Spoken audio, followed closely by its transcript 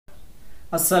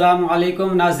अस्सलाम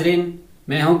वालेकुम नाजरीन,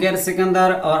 मैं हूं केयर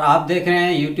सिकंदर और आप देख रहे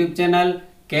हैं YouTube channel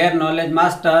care knowledge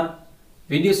master.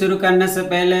 Video शुरू करने से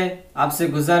पहले आपसे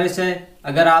गुजारिश है,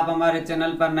 अगर आप हमारे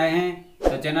चैनल पर नए हैं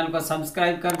तो चैनल को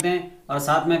सब्सक्राइब कर दें और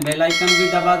साथ में बेल आइकन भी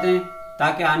दबा दें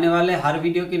ताकि आने वाले हर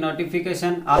वीडियो की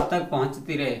नोटिफिकेशन आप तक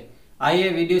पहुंचती रहे। आइए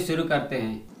वीडियो शुरू करते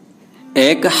हैं।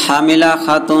 एक हामिला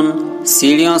खातून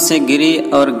सीढ़ियों से गिरी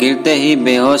और गिरते ही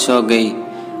बेहोश हो गई।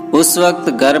 उस वक्त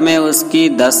घर में उसकी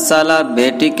 10 साला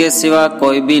बेटी के सिवा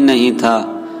कोई भी नहीं था।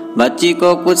 बच्ची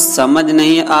को कुछ समझ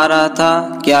नहीं आ रहा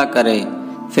था क्या करे।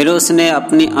 फिर उसने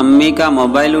अपनी अम्मी का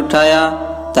मोबाइल उठाया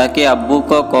ताकि अब्बू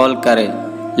को कॉल करे,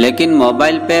 लेकिन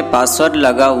मोबाइल पे पासवर्ड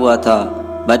लगा हुआ था।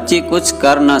 बच्ची कुछ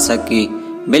कर न सकी।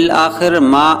 बिल आखिर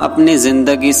माँ अपनी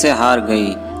जिंदगी से हार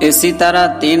गई। इसी तरह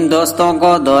 3 दोस्तों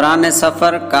को दौरान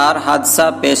सफर कार हादसा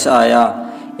पेश आया।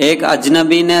 एक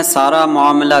अजनबी ने सारा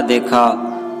मामला देखा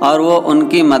और वो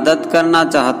उनकी मदद करना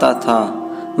चाहता था,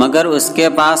 मगर उसके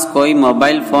पास कोई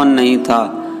मोबाइल फ़ोन नहीं था।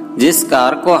 जिस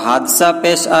कार को हादसा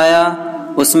पेश आया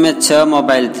उसमें 6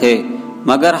 मोबाइल थे,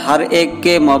 मगर हर एक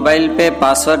के मोबाइल पे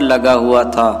पासवर्ड लगा हुआ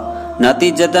था।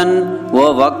 नतीजतन वो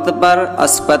वक्त पर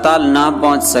अस्पताल ना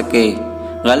पहुंच सके।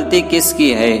 गलती किसकी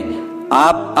है?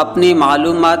 आप अपनी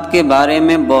मालूमात के बारे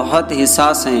में बहुत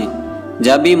हिसास हैं,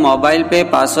 जब भी मोबाइल पे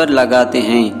पासवर्ड लगाते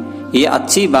हैं। ये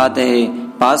अच्छी बात है,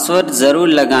 पासवर्ड ज़रूर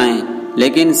लगाएं,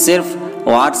 लेकिन सिर्फ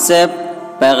व्हाट्सएप,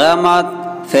 पैगामात,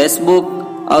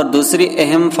 फेसबुक और दूसरी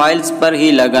अहम फाइल्स पर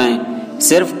ही लगाएं।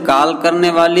 सिर्फ कॉल करने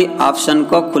वाली ऑप्शन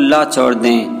को खुला छोड़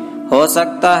दें। हो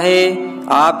सकता है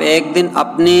आप एक दिन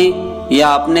अपनी या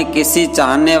अपने किसी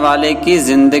चाहने वाले की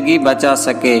ज़िंदगी बचा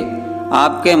सके।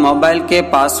 आपके मोबाइल के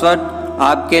पासवर्ड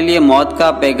आपके लिए मौत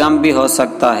का पैगाम भी हो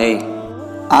सकता है।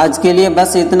 आज के लिए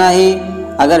बस इतना ही।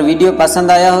 अगर वीडियो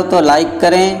पसंद आया हो तो लाइक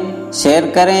करें, शेयर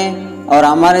करें और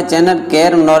हमारे चैनल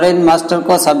केयर नॉलेज मास्टर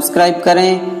को सब्सक्राइब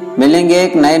करें। मिलेंगे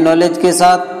एक नए नॉलेज के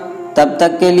साथ। तब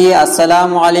तक के लिए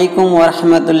अस्सलाम वालेकुम व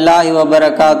रहमतुल्लाहि व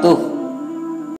बरकातुहू।